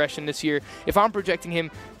some regression this year. If I'm projecting him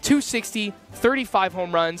 260, 35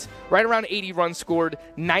 home runs, right around 80 runs scored,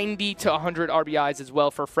 90 to 100 RBIs as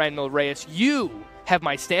well for Franmil Reyes. You have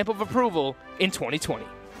my stamp of approval in 2020.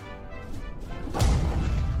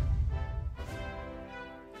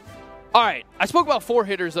 All right, I spoke about 4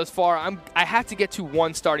 hitters thus far. I have to get to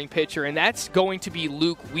one starting pitcher, and that's going to be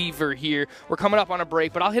Luke Weaver here. We're coming up on a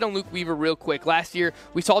break, but I'll hit on Luke Weaver real quick. Last year,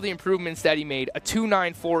 we saw the improvements that he made, a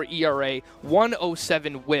 2.94 ERA,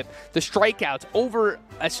 107 whip. The strikeouts, over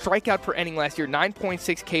a strikeout per inning last year,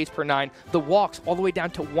 9.6 Ks per 9. The walks all the way down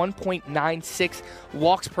to 1.96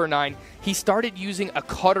 walks per 9. He started using a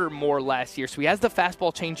cutter more last year, so he has the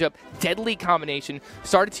fastball changeup, deadly combination.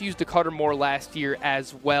 Started to use the cutter more last year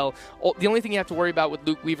as well. The only thing you have to worry about with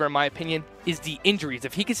Luke Weaver, in my opinion, is the injuries.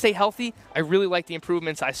 If he can stay healthy, I really like the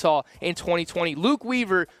improvements I saw in 2020. Luke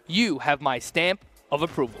Weaver, you have my stamp of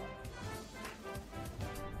approval.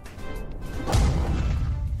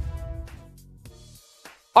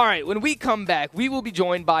 All right, when we come back, we will be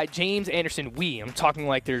joined by James Anderson. I'm talking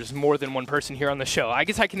like there's more than one person here on the show. I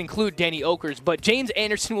guess I can include Danny Okers, but James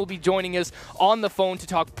Anderson will be joining us on the phone to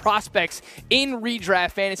talk prospects in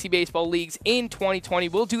redraft fantasy baseball leagues in 2020.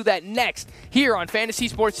 We'll do that next here on Fantasy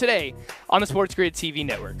Sports Today on the Sports Grid TV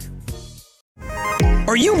network.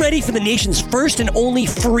 Are you ready for the nation's first and only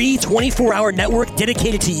free 24-hour network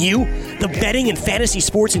dedicated to you, the betting and fantasy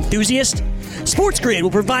sports enthusiast? Sports Grid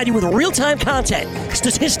will provide you with real-time content,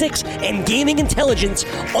 statistics, and gaming intelligence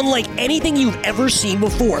unlike anything you've ever seen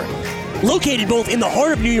before. Located both in the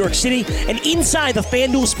heart of New York City and inside the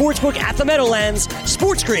FanDuel Sportsbook at the Meadowlands,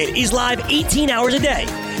 Sports Grid is live 18 hours a day,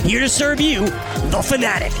 here to serve you, the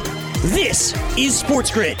fanatic. This is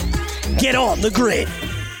Sports Grid. Get on the grid.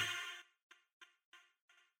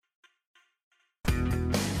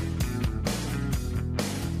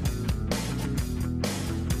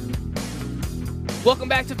 Welcome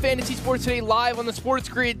back to Fantasy Sports Today, live on the Sports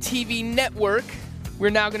Grid TV network.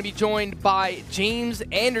 We're now going to be joined by James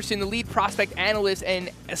Anderson, the lead prospect analyst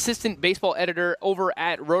and assistant baseball editor over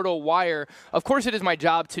at RotoWire. Of course, it is my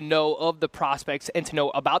job to know of the prospects and to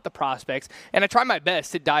know about the prospects, and I try my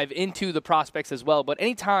best to dive into the prospects as well. But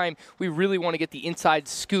anytime we really want to get the inside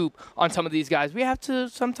scoop on some of these guys, we have to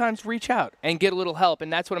sometimes reach out and get a little help,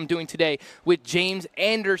 and that's what I'm doing today with James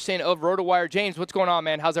Anderson of RotoWire. James, what's going on,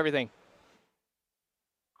 man? How's everything?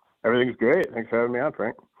 Everything's great. Thanks for having me on,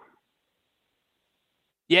 Frank.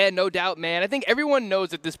 Yeah, no doubt, man. I think everyone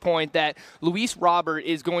knows at this point that Luis Robert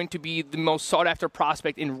is going to be the most sought-after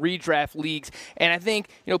prospect in redraft leagues. And I think,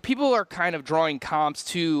 people are kind of drawing comps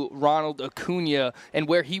to Ronald Acuna and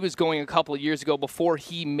where he was going a couple of years ago before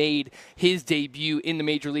he made his debut in the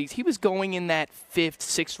major leagues. He was going in that 5th,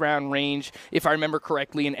 6th round range, if I remember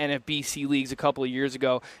correctly, in NFBC leagues a couple of years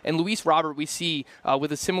ago. And Luis Robert, we see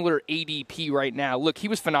with a similar ADP right now. Look, he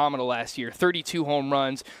was phenomenal last year. 32 home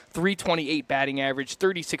runs, 328 batting average,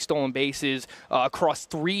 36 stolen bases across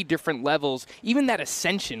 3 different levels. Even that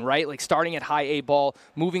ascension, right? Like starting at high A ball,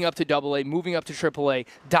 moving up to Double A, moving up to Triple A,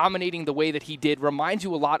 dominating the way that he did reminds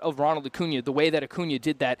you a lot of Ronald Acuna, the way that Acuna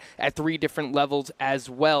did that at 3 different levels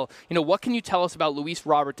as well. What can you tell us about Luis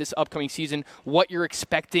Robert this upcoming season? What you're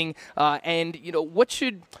expecting, and what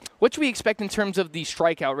should we expect in terms of the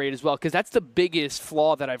strikeout rate as well? Because that's the biggest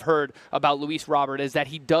flaw that I've heard about Luis Robert, is that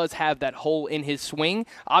he does have that hole in his swing.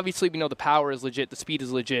 Obviously, we know the power is legit, the speed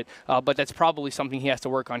is legit, but that's probably something he has to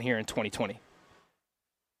work on here in 2020.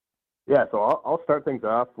 Yeah, so I'll start things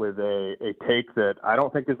off with a take that I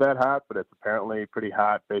don't think is that hot, but it's apparently pretty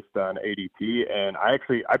hot based on ADP. And I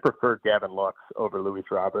prefer Gavin Lux over Luis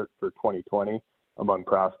Robert for 2020 among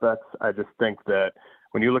prospects. I just think that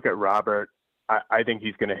when you look at Robert, I think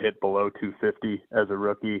he's going to hit below 250 as a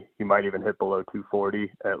rookie. He might even hit below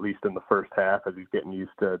 240, at least in the first half, as he's getting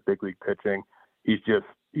used to big league pitching. He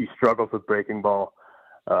struggles with breaking ball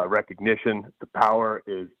recognition. The power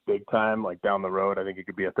is big time, like down the road. I think he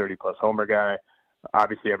could be a 30-plus homer guy.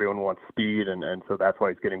 Obviously, everyone wants speed, and so that's why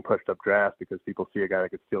he's getting pushed up draft, because people see a guy that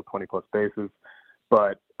could steal 20-plus bases.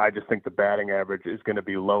 But I just think the batting average is going to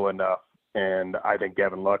be low enough And I think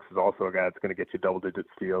Gavin Lux is also a guy that's going to get you double-digit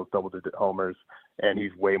steals, double-digit homers, and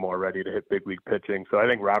he's way more ready to hit big league pitching. So I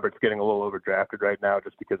think Robert's getting a little overdrafted right now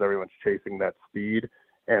just because everyone's chasing that speed.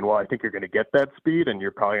 And while I think you're going to get that speed and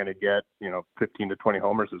you're probably going to get, 15 to 20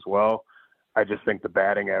 homers as well, I just think the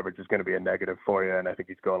batting average is going to be a negative for you, and I think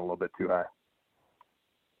he's going a little bit too high.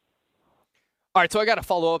 All right, so I got to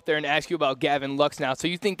follow up there and ask you about Gavin Lux now. So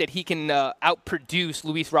you think that he can outproduce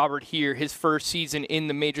Luis Robert here, his first season in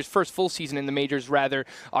the majors, first full season in the majors, rather.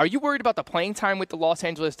 Are you worried about the playing time with the Los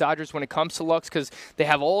Angeles Dodgers when it comes to Lux? Because they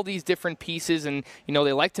have all these different pieces, and,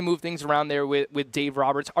 they like to move things around there with Dave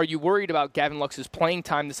Roberts. Are you worried about Gavin Lux's playing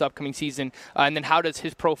time this upcoming season? And then how does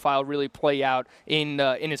his profile really play out in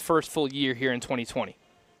his first full year here in 2020?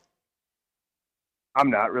 I'm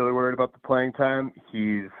not really worried about the playing time.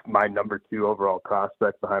 He's my number 2 overall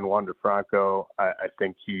prospect behind Wander Franco. I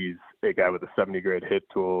think he's a guy with a 70-grade hit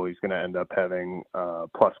tool. He's going to end up having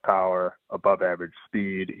plus power, above average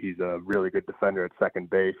speed. He's a really good defender at second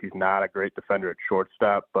base. He's not a great defender at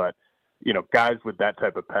shortstop, but guys with that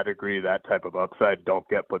type of pedigree, that type of upside don't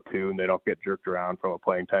get platooned. They don't get jerked around from a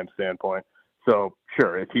playing time standpoint. So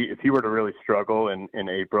sure, if he were to really struggle in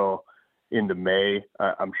April into May,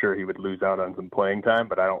 I'm sure he would lose out on some playing time,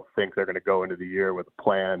 but I don't think they're going to go into the year with a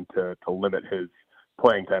plan to limit his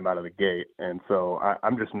playing time out of the gate. And so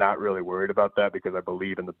I'm just not really worried about that because I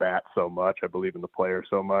believe in the bat so much. I believe in the player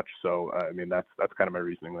so much. So, that's kind of my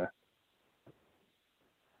reasoning there.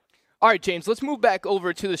 All right, James, let's move back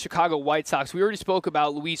over to the Chicago White Sox. We already spoke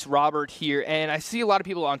about Luis Robert here, and I see a lot of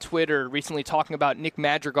people on Twitter recently talking about Nick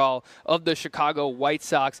Madrigal of the Chicago White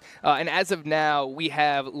Sox. And as of now, we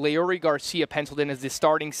have Leury Garcia penciled in as the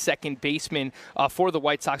starting second baseman for the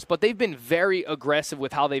White Sox, but they've been very aggressive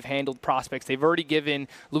with how they've handled prospects. They've already given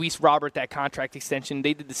Luis Robert that contract extension.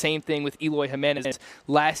 They did the same thing with Eloy Jimenez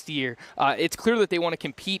last year. It's clear that they want to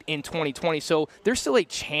compete in 2020, so there's still a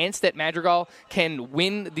chance that Madrigal can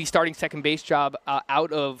win the starting second base job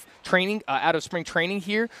out of spring training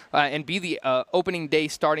here and be the opening day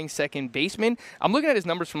starting second baseman. I'm looking at his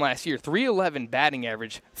numbers from last year: 311 batting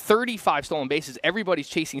average, 35 stolen bases. Everybody's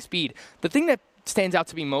chasing speed. The thing that stands out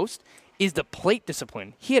to me most is the plate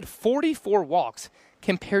discipline. He had 44 walks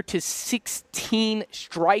compared to 16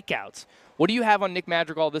 strikeouts. What do you have on Nick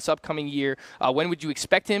Madrigal this upcoming year? When would you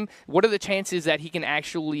expect him? What are the chances that he can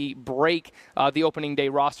actually break the opening day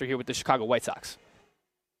roster here with the Chicago White Sox?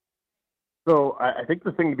 So I think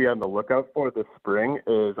the thing to be on the lookout for this spring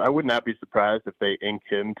is I would not be surprised if they ink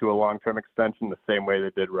him to a long-term extension the same way they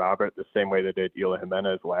did Robert, the same way they did Eloy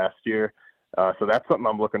Jimenez last year. So that's something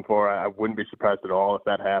I'm looking for. I wouldn't be surprised at all if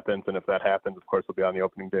that happens. And if that happens, of course, he'll be on the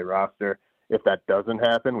opening day roster. If that doesn't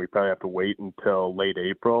happen, we probably have to wait until late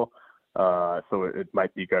April. So it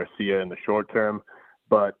might be Garcia in the short term.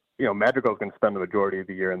 But, Madrigal's going to spend the majority of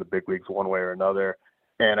the year in the big leagues one way or another.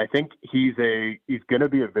 And I think he's going to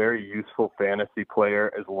be a very useful fantasy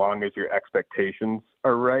player as long as your expectations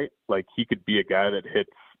are right. Like, he could be a guy that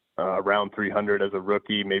hits around 300 as a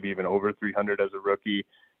rookie, maybe even over 300 as a rookie.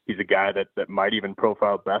 He's a guy that might even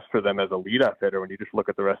profile best for them as a leadoff hitter when you just look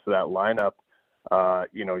at the rest of that lineup.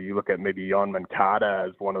 You look at maybe Yoan Moncada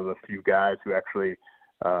as one of the few guys who actually,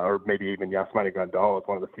 or maybe even Yasmani Grandal is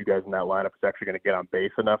one of the few guys in that lineup who's actually going to get on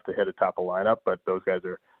base enough to hit a top of lineup. But those guys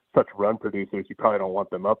are such run producers, you probably don't want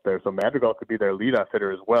them up there. So Madrigal could be their leadoff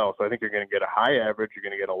hitter as well. So I think you're going to get a high average. You're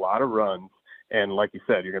going to get a lot of runs. And like you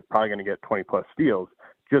said, you're probably going to get 20-plus steals.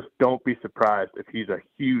 Just don't be surprised if he's a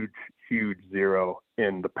huge, huge zero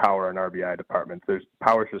in the power and RBI departments.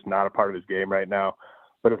 Power's just not a part of his game right now.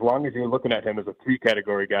 But as long as you're looking at him as a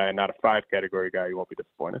 3-category guy and not a 5-category guy, you won't be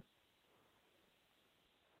disappointed.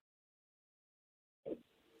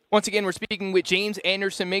 Once again, we're speaking with James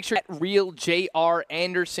Anderson. Make sure at Real J.R.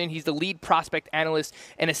 Anderson. He's the lead prospect analyst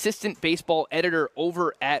and assistant baseball editor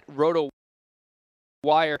over at RotoWire.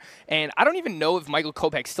 And I don't even know if Michael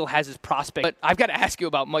Kopech still has his prospect, but I've got to ask you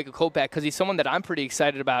about Michael Kopech because he's someone that I'm pretty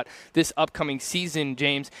excited about this upcoming season,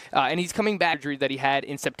 James. And he's coming back injury that he had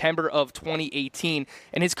in September of 2018.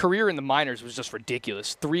 And his career in the minors was just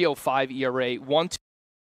ridiculous. 3.05 ERA, 1.2.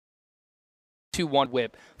 2-1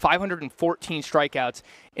 whip, 514 strikeouts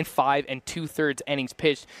in 5 2/3 innings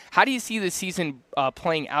pitched. How do you see the season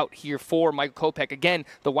playing out here for Michael Kopech? Again,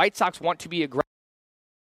 the White Sox want to be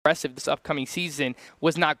aggressive this upcoming season.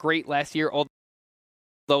 Was not great last year,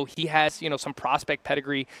 although he has, some prospect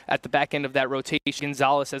pedigree at the back end of that rotation.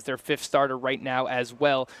 Gonzalez as their 5th starter right now as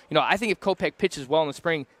well. I think if Kopech pitches well in the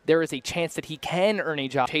spring, there is a chance that he can earn a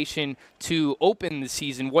job to open the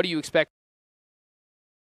season. What do you expect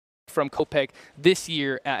from Kopech this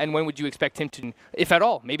year, and when would you expect him to, if at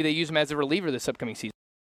all, maybe they use him as a reliever this upcoming season?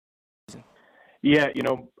 Yeah,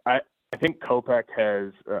 I think Kopech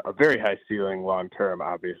has a very high ceiling long term,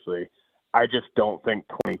 obviously. I just don't think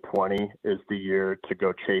 2020 is the year to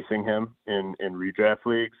go chasing him in redraft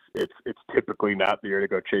leagues. It's typically not the year to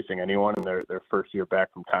go chasing anyone in their first year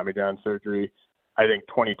back from Tommy John surgery. I think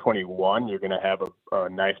 2021, you're going to have a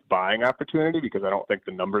nice buying opportunity because I don't think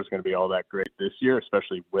the number is going to be all that great this year,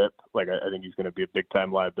 especially whip. Like, I think he's going to be a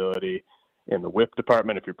big-time liability in the whip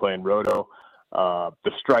department if you're playing roto.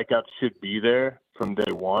 The strikeouts should be there from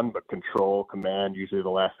day one, but control, command, usually the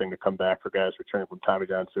last thing to come back for guys returning from Tommy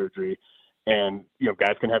John surgery. And,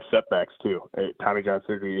 guys can have setbacks too. Tommy John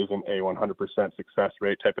surgery isn't a 100% success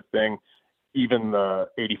rate type of thing. Even the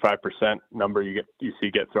 85% number you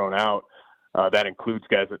see get thrown out, that includes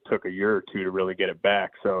guys that took a year or two to really get it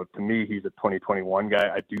back. So to me, he's a 2021 guy.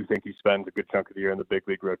 I do think he spends a good chunk of the year in the big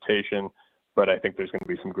league rotation, but I think there's going to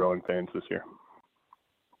be some growing pains this year.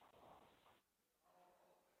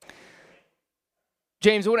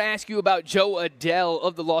 James, I want to ask you about Joe Adell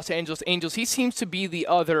of the Los Angeles Angels. He seems to be the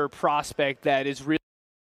other prospect that is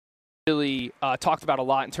really talked about a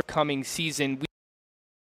lot in terms of coming season.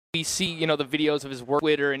 We see, the videos of his work,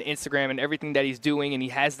 Twitter and Instagram and everything that he's doing, and he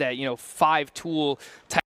has that, 5-tool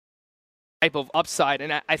type of upside.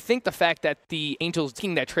 And I think the fact that the Angels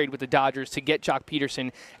taking that trade with the Dodgers to get Jock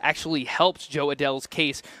Peterson actually helps Joe Adell's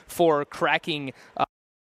case for cracking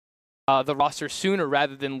the roster sooner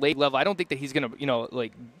rather than late level. I don't think that he's going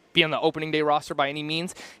to, be on the opening day roster by any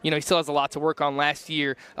means. He still has a lot to work on. Last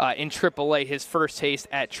year in AAA, his first taste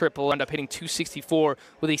at AAA, ended up hitting .264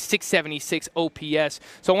 with a .676 OPS.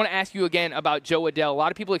 So I want to ask you again about Joe Adell. A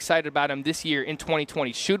lot of people excited about him this year in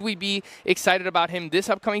 2020. Should we be excited about him this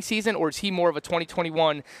upcoming season, or is he more of a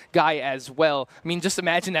 2021 guy as well? I mean, just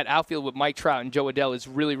imagine that outfield with Mike Trout and Joe Adell is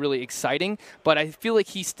really, really exciting, but I feel like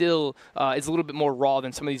he still is a little bit more raw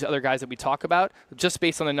than some of these other guys that we talk about, just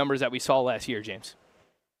based on the numbers that we saw last year, James.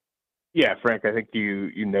 Yeah, Frank, I think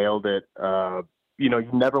you nailed it. You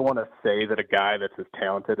never want to say that a guy that's as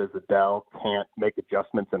talented as Adell can't make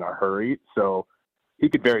adjustments in a hurry. So he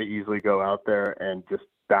could very easily go out there and just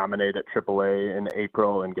dominate at AAA in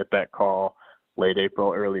April and get that call late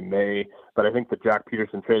April, early May. But I think the Jock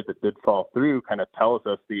Peterson trade that did fall through kind of tells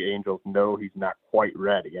us the Angels know he's not quite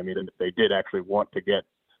ready. I mean, they did actually want to get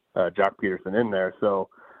Jock Peterson in there. So,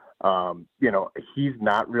 he's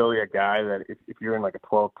not really a guy that if you're in like a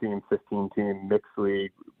 12-team, 15-team mixed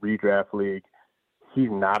league, redraft league,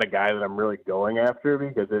 he's not a guy that I'm really going after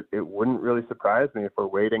because it wouldn't really surprise me if we're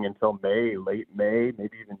waiting until May, late May,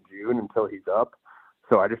 maybe even June until he's up.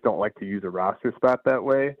 So I just don't like to use a roster spot that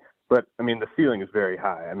way. But, I mean, the ceiling is very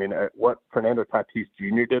high. I mean, what Fernando Tatis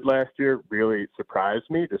Jr. did last year really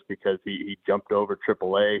surprised me just because he jumped over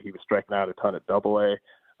AAA. He was striking out a ton at AA.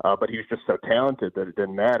 But he was just so talented that it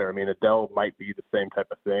didn't matter. I mean, Adell might be the same type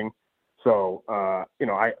of thing. So, I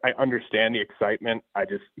understand the excitement.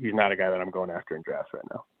 He's not a guy that I'm going after in drafts right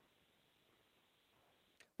now.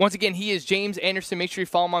 Once again, he is James Anderson. Make sure you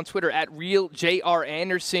follow him on Twitter at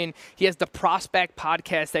RealJRAnderson. He has the Prospect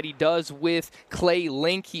podcast that he does with Clay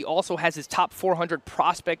Link. He also has his top 400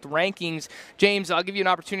 prospect rankings. James, I'll give you an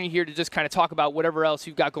opportunity here to just kind of talk about whatever else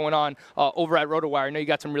you've got going on over at RotoWire. I know you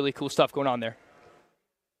got some really cool stuff going on there.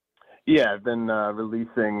 Yeah, I've been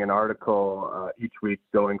releasing an article each week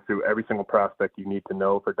going through every single prospect you need to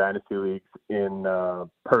know for Dynasty Leagues in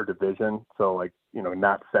per division. So,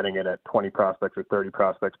 not setting it at 20 prospects or 30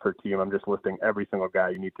 prospects per team. I'm just listing every single guy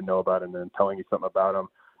you need to know about and then telling you something about him.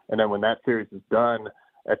 And then when that series is done,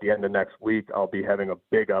 at the end of next week, I'll be having a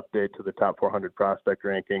big update to the top 400 prospect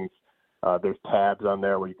rankings. There's tabs on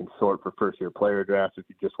there where you can sort for first-year player drafts. If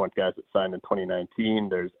you just want guys that signed in 2019,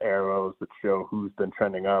 there's arrows that show who's been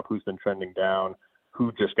trending up, who's been trending down,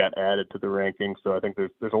 who just got added to the rankings. So I think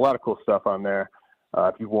there's a lot of cool stuff on there.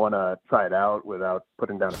 If you want to try it out without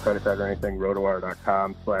putting down a credit card or anything,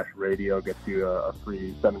 rotowire.com/radio gets you a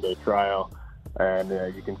free 7-day trial, and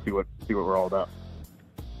you can see what we're all about.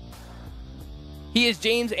 He is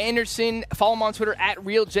James Anderson. Follow him on Twitter at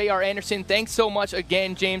RealJRAnderson. Thanks so much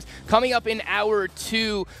again, James. Coming up in hour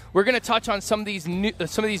 2, we're going to touch on some of these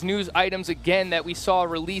news items again that we saw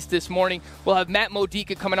released this morning. We'll have Matt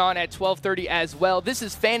Modica coming on at 12:30 as well. This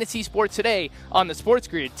is Fantasy Sports Today on the Sports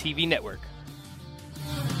Grid TV network.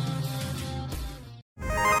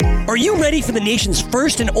 Are you ready for the nation's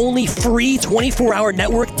first and only free 24-hour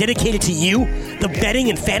network dedicated to you, the betting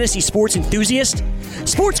and fantasy sports enthusiast?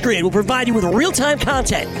 Sports Grid will provide you with real-time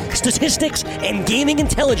content, statistics, and gaming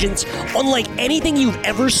intelligence unlike anything you've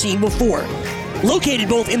ever seen before. Located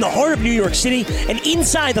both in the heart of New York City and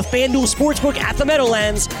inside the FanDuel Sportsbook at the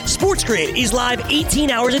Meadowlands, Sports Grid is live 18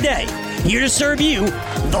 hours a day, here to serve you,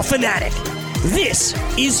 the fanatic. This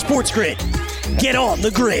is Sports Grid. Get on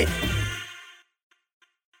the grid.